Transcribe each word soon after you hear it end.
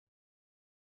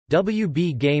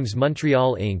WB Games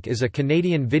Montréal Inc. is a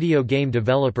Canadian video game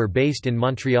developer based in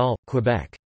Montreal,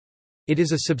 Quebec. It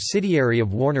is a subsidiary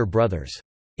of Warner Bros.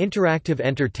 Interactive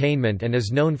Entertainment and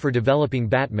is known for developing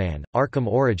Batman: Arkham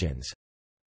Origins.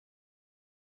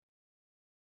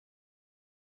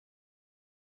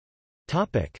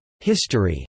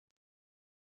 History.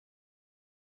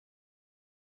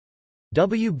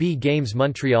 WB Games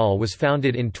Montreal was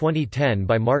founded in 2010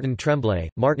 by Martin Tremblay,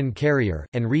 Martin Carrier,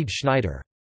 and Reed Schneider.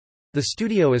 The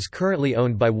studio is currently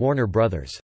owned by Warner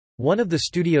Bros. One of the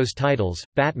studio's titles,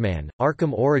 Batman: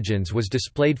 Arkham Origins, was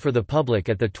displayed for the public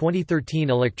at the 2013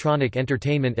 Electronic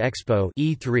Entertainment Expo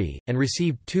 (E3) and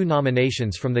received 2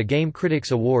 nominations from the Game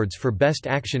Critics Awards for Best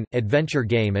Action Adventure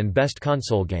Game and Best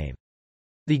Console Game.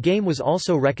 The game was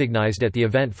also recognized at the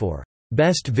event for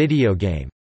Best Video Game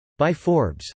by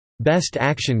Forbes, Best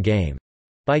Action Game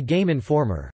by Game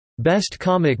Informer, Best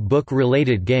Comic Book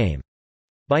Related Game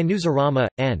by Newsarama,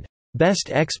 and Best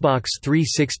Xbox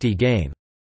 360 Game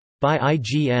by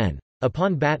IGN.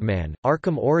 Upon Batman: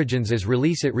 Arkham Origins'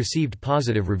 release, it received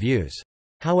positive reviews.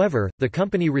 However, the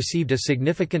company received a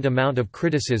significant amount of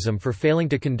criticism for failing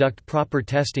to conduct proper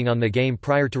testing on the game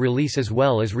prior to release, as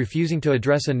well as refusing to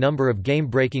address a number of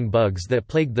game-breaking bugs that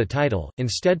plagued the title,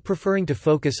 instead preferring to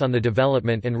focus on the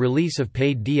development and release of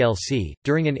paid DLC.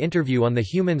 During an interview on the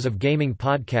Humans of Gaming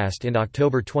podcast in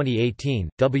October 2018,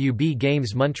 WB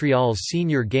Games Montreal's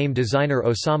senior game designer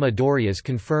Osama Dorias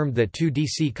confirmed that 2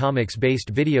 DC Comics-based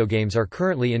video games are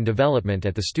currently in development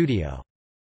at the studio.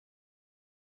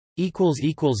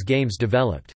 Games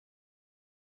developed.